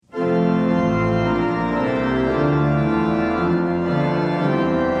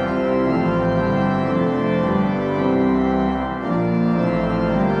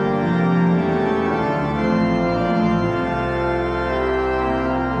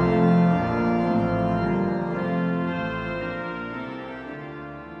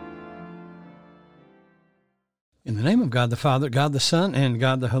God the Father, God the Son, and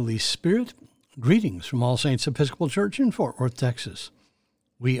God the Holy Spirit. Greetings from All Saints Episcopal Church in Fort Worth, Texas.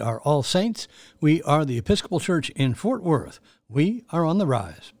 We are All Saints. We are the Episcopal Church in Fort Worth. We are on the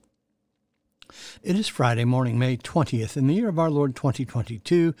rise. It is Friday morning, May 20th, in the year of our Lord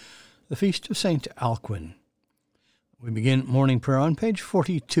 2022, the Feast of St. Alcuin. We begin morning prayer on page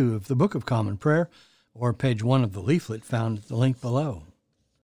 42 of the Book of Common Prayer, or page 1 of the leaflet found at the link below.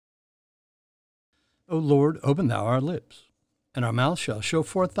 O Lord, open thou our lips, and our mouth shall show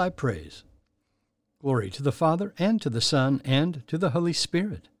forth thy praise. Glory to the Father, and to the Son, and to the Holy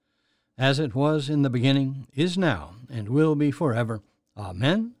Spirit, as it was in the beginning, is now, and will be forever.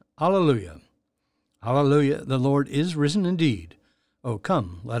 Amen. Alleluia. Alleluia, the Lord is risen indeed. O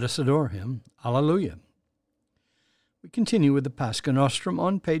come, let us adore him. Alleluia. We continue with the Pascha Nostrum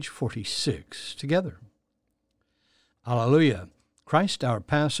on page 46 together. Alleluia. Christ our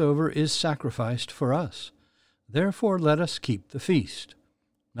Passover is sacrificed for us. Therefore let us keep the feast,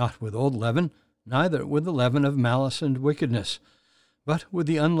 not with old leaven, neither with the leaven of malice and wickedness, but with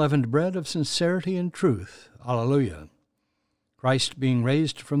the unleavened bread of sincerity and truth. Alleluia. Christ being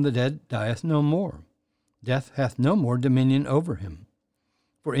raised from the dead dieth no more. Death hath no more dominion over him.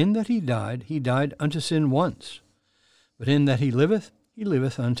 For in that he died unto sin once, but in that he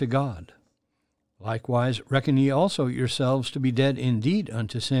liveth unto God. Likewise reckon ye also yourselves to be dead indeed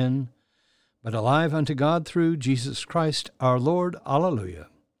unto sin, but alive unto God through Jesus Christ our Lord. Alleluia.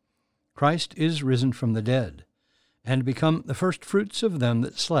 Christ is risen from the dead, and become the firstfruits of them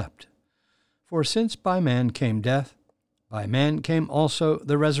that slept. For since by man came death, by man came also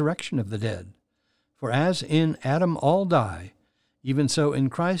the resurrection of the dead. For as in Adam all die, even so in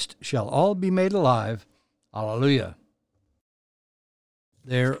Christ shall all be made alive. Alleluia.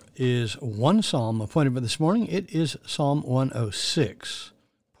 There is one psalm appointed for this morning. It is Psalm 106,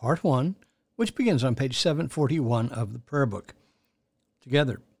 Part 1, which begins on page 741 of the prayer book.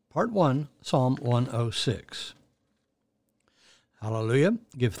 Together, Part 1, Psalm 106. Hallelujah.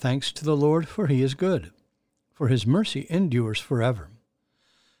 Give thanks to the Lord, for he is good, for his mercy endures forever.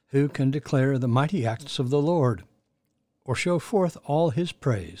 Who can declare the mighty acts of the Lord, or show forth all his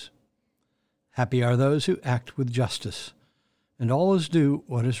praise? Happy are those who act with justice, and always do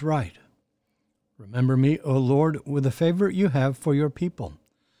what is right. Remember me, O Lord, with the favor you have for your people,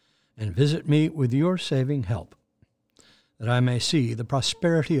 and visit me with your saving help, that I may see the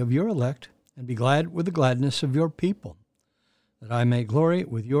prosperity of your elect, and be glad with the gladness of your people, that I may glory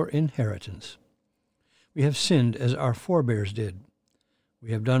with your inheritance. We have sinned as our forebears did.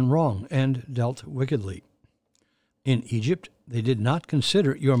 We have done wrong and dealt wickedly. In Egypt they did not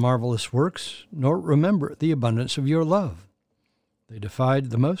consider your marvelous works, nor remember the abundance of your love. They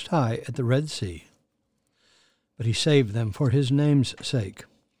defied the Most High at the Red Sea. But he saved them for his name's sake,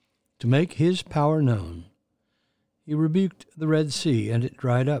 to make his power known. He rebuked the Red Sea, and it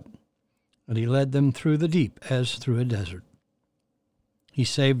dried up, and he led them through the deep as through a desert. He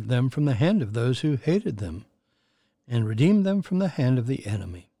saved them from the hand of those who hated them, and redeemed them from the hand of the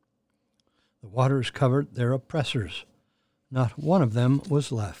enemy. The waters covered their oppressors. Not one of them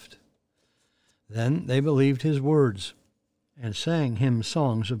was left. Then they believed his words, and sang him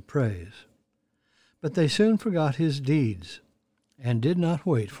songs of praise. But they soon forgot his deeds, and did not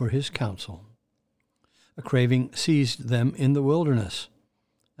wait for his counsel. A craving seized them in the wilderness,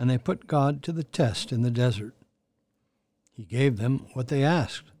 and they put God to the test in the desert. He gave them what they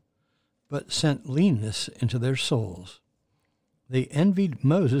asked, but sent leanness into their souls. They envied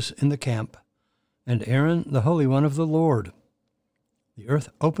Moses in the camp, and Aaron the Holy One of the Lord. The earth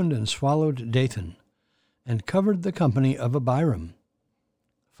opened and swallowed Dathan, and covered the company of Abiram.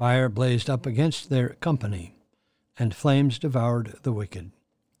 Fire blazed up against their company, and flames devoured the wicked.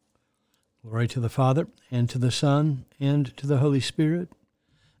 Glory to the Father, and to the Son, and to the Holy Spirit,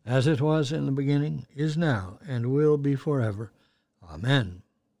 as it was in the beginning, is now, and will be forever. Amen.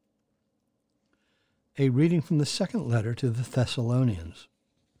 A reading from the second letter to the Thessalonians.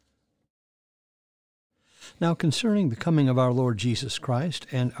 Now concerning the coming of our Lord Jesus Christ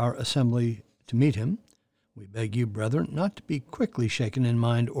and our assembly to meet him, we beg you, brethren, not to be quickly shaken in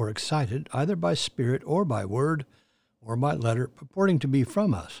mind or excited, either by spirit or by word or by letter, purporting to be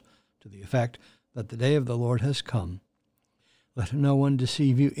from us, to the effect that the day of the Lord has come. Let no one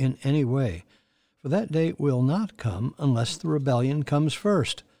deceive you in any way, for that day will not come unless the rebellion comes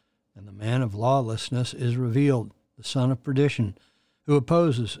first, and the man of lawlessness is revealed, the son of perdition, who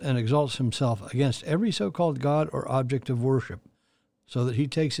opposes and exalts himself against every so-called God or object of worship, so that he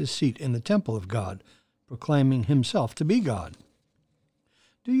takes his seat in the temple of God, proclaiming himself to be God.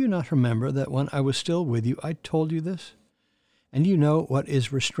 Do you not remember that when I was still with you I told you this? and you know what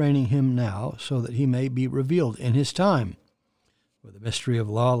is restraining him now, so that he may be revealed in his time. For the mystery of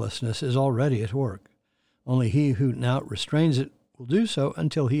lawlessness is already at work. Only he who now restrains it will do so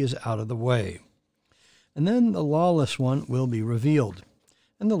until he is out of the way. And then the lawless one will be revealed,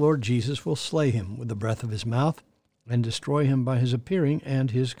 and the Lord Jesus will slay him with the breath of his mouth, and destroy him by his appearing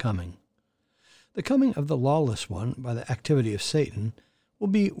and his coming. The coming of the lawless one by the activity of Satan will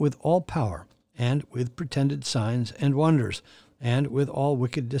be with all power, and with pretended signs and wonders, and with all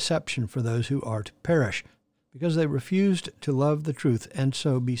wicked deception for those who are to perish, because they refused to love the truth and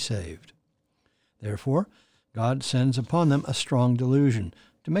so be saved. Therefore, God sends upon them a strong delusion,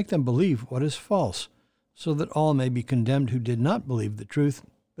 to make them believe what is false, so that all may be condemned who did not believe the truth,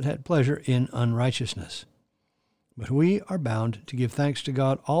 but had pleasure in unrighteousness. But we are bound to give thanks to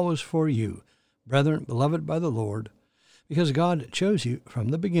God always for you, brethren beloved by the Lord, because God chose you from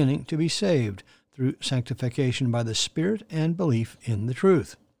the beginning to be saved through sanctification by the Spirit and belief in the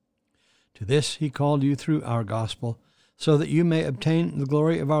truth. To this he called you through our gospel, so that you may obtain the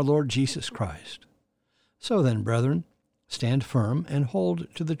glory of our Lord Jesus Christ. So then, brethren, stand firm and hold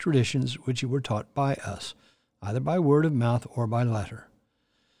to the traditions which you were taught by us, either by word of mouth or by letter.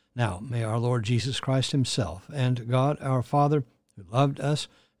 Now may our Lord Jesus Christ himself, and God our Father, who loved us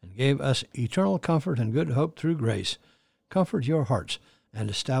and gave us eternal comfort and good hope through grace, comfort your hearts and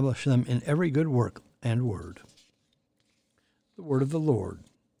establish them in every good work and word. The word of the Lord.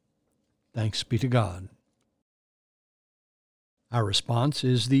 Thanks be to God. Our response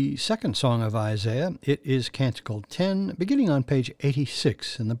is the second song of Isaiah. It is Canticle 10, beginning on page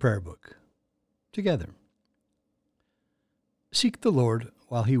 86 in the prayer book. Together. Seek the Lord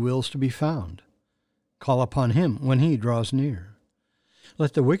while he wills to be found. Call upon him when he draws near.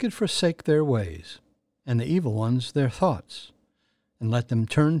 Let the wicked forsake their ways, and the evil ones their thoughts. And let them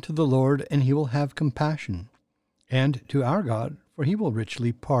turn to the Lord, and he will have compassion, and to our God, for he will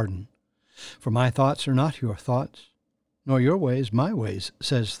richly pardon. For my thoughts are not your thoughts, nor your ways my ways,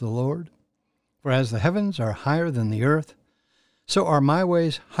 says the Lord. For as the heavens are higher than the earth, so are my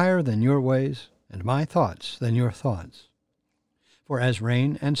ways higher than your ways, and my thoughts than your thoughts. For as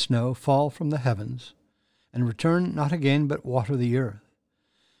rain and snow fall from the heavens, and return not again but water the earth,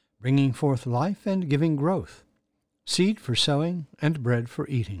 bringing forth life and giving growth, seed for sowing and bread for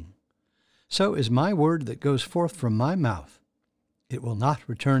eating, so is my word that goes forth from my mouth. It will not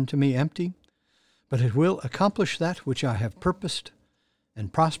return to me empty, but it will accomplish that which I have purposed,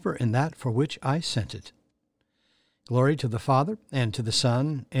 and prosper in that for which I sent it. Glory to the Father, and to the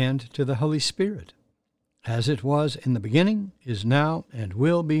Son, and to the Holy Spirit, as it was in the beginning, is now, and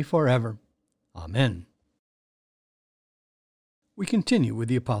will be forever. Amen. We continue with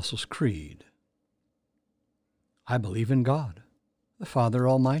the Apostles' Creed. I believe in God, the Father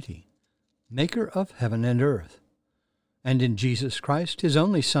Almighty, maker of heaven and earth, and in Jesus Christ, his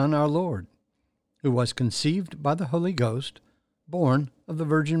only Son, our Lord, who was conceived by the Holy Ghost, born of the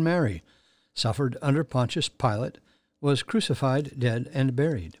Virgin Mary, suffered under Pontius Pilate, was crucified, dead, and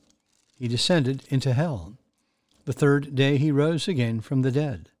buried. He descended into hell. The third day he rose again from the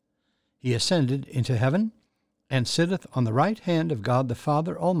dead. He ascended into heaven, and sitteth on the right hand of God the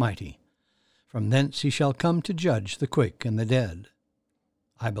Father Almighty. From thence he shall come to judge the quick and the dead.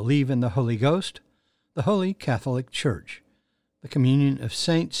 I believe in the Holy Ghost, the Holy Catholic Church, the communion of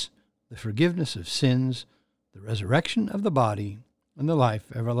saints, the forgiveness of sins, the resurrection of the body, and the life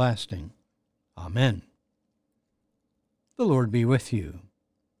everlasting. Amen. The Lord be with you.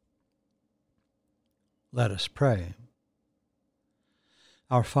 Let us pray.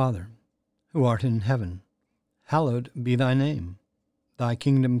 Our Father, who art in heaven, hallowed be thy name. Thy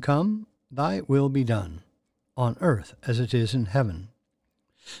kingdom come, thy will be done, on earth as it is in heaven.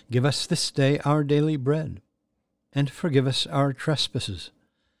 Give us this day our daily bread, and forgive us our trespasses,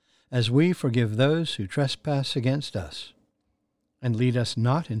 as we forgive those who trespass against us. And lead us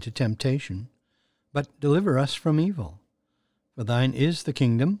not into temptation, but deliver us from evil. For thine is the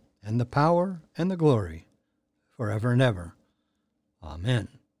kingdom, and the power, and the glory, forever and ever. Amen.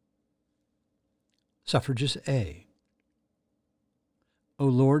 Suffrages A. O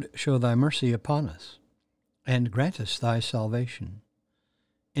Lord, show thy mercy upon us, and grant us thy salvation.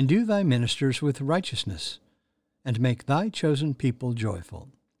 Endue thy ministers with righteousness, and make thy chosen people joyful.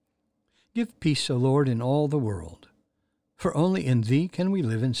 Give peace, O Lord, in all the world, for only in thee can we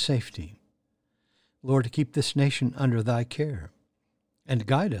live in safety. Lord, keep this nation under thy care, and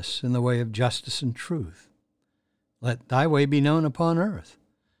guide us in the way of justice and truth. Let thy way be known upon earth,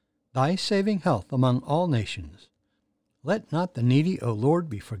 thy saving health among all nations. Let not the needy, O Lord,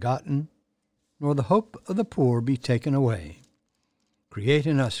 be forgotten, nor the hope of the poor be taken away. Create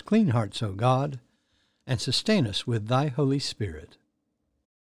in us clean hearts, O God, and sustain us with thy Holy Spirit.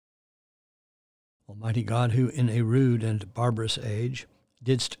 Almighty God, who in a rude and barbarous age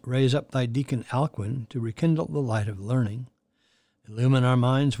didst raise up thy deacon Alcuin to rekindle the light of learning, illumine our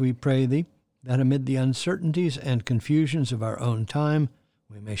minds, we pray thee, that amid the uncertainties and confusions of our own time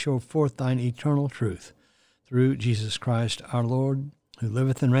we may show forth thine eternal truth, through Jesus Christ our Lord, who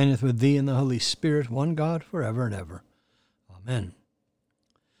liveth and reigneth with thee in the Holy Spirit, one God, for ever and ever. Amen.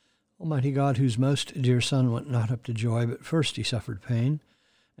 Almighty God, whose most dear Son went not up to joy, but first he suffered pain,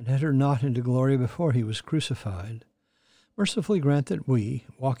 and entered not into glory before he was crucified, mercifully grant that we,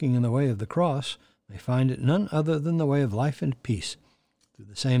 walking in the way of the cross, may find it none other than the way of life and peace, through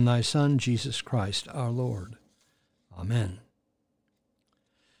the same thy Son, Jesus Christ our Lord. Amen.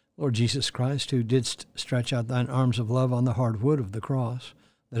 Lord Jesus Christ, who didst stretch out thine arms of love on the hard wood of the cross,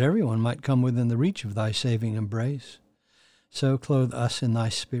 that everyone might come within the reach of thy saving embrace, so clothe us in thy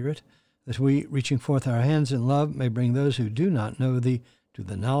Spirit, that we, reaching forth our hands in love, may bring those who do not know thee to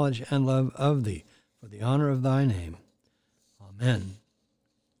the knowledge and love of thee, for the honor of thy name. Amen.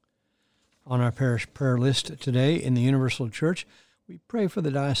 On our parish prayer list today in the Universal Church, we pray for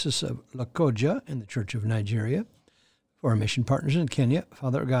the Diocese of Lokoja in the Church of Nigeria, for our mission partners in Kenya,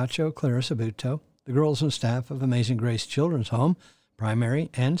 Father Agacho, Clarissa Buto, the girls and staff of Amazing Grace Children's Home, primary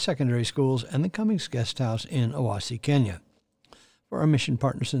and secondary schools, and the Cummings Guest House in Owasi, Kenya. For our mission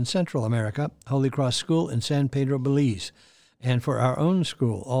partners in Central America, Holy Cross School in San Pedro, Belize, and for our own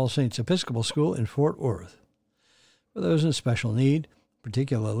school, All Saints Episcopal School in Fort Worth. For those in special need,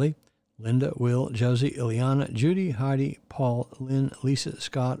 particularly Linda, Will, Josie, Ileana, Judy, Heidi, Paul, Lynn, Lisa,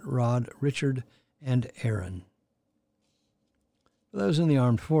 Scott, Rod, Richard, and Aaron. For those in the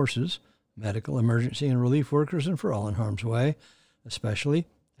armed forces, medical, emergency, and relief workers, and for all in harm's way, especially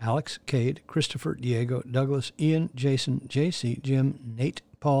Alex, Cade, Christopher, Diego, Douglas, Ian, Jason, JC, Jim, Nate,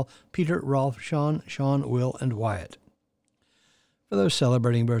 Paul, Peter, Rolf, Sean, Will, and Wyatt. For those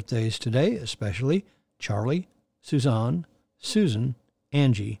celebrating birthdays today, especially Charlie, Suzanne, Susan,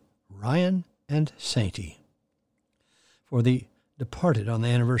 Angie, Ryan, and Sainty. For the departed on the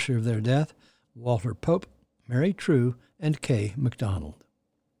anniversary of their death, Walter Pope, Mary True, and Kay McDonald.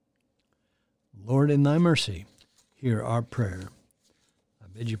 Lord, in thy mercy, hear our prayer. I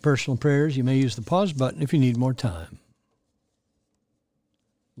bid you personal prayers. You may use the pause button if you need more time.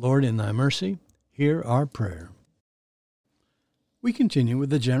 Lord, in thy mercy, hear our prayer. We continue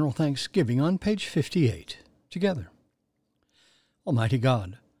with the general thanksgiving on page 58, together. Almighty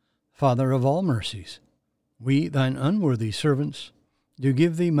God, Father of all mercies, we, thine unworthy servants, do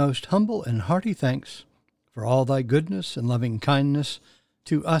give thee most humble and hearty thanks for all thy goodness and loving kindness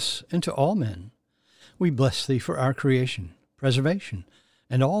to us and to all men. We bless thee for our creation, preservation,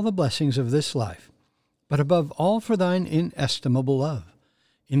 and all the blessings of this life, but above all for thine inestimable love,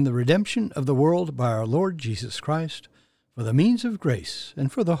 in the redemption of the world by our Lord Jesus Christ, for the means of grace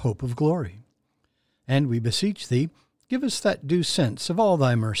and for the hope of glory. And we beseech thee, give us that due sense of all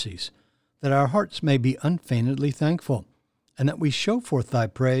thy mercies, that our hearts may be unfeignedly thankful, and that we show forth thy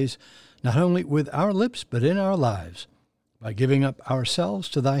praise, not only with our lips, but in our lives, by giving up ourselves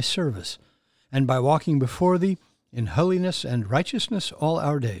to thy service, and by walking before thee in holiness and righteousness all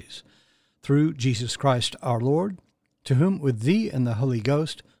our days, through Jesus Christ our Lord, to whom with thee and the Holy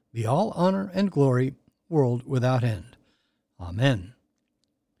Ghost be all honor and glory, world without end. Amen.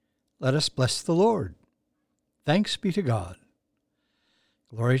 Let us bless the Lord. Thanks be to God.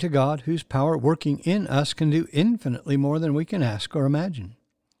 Glory to God, whose power working in us can do infinitely more than we can ask or imagine.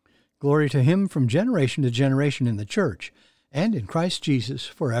 Glory to him from generation to generation in the Church, and in Christ Jesus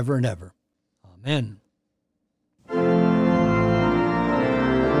forever and ever. Amen.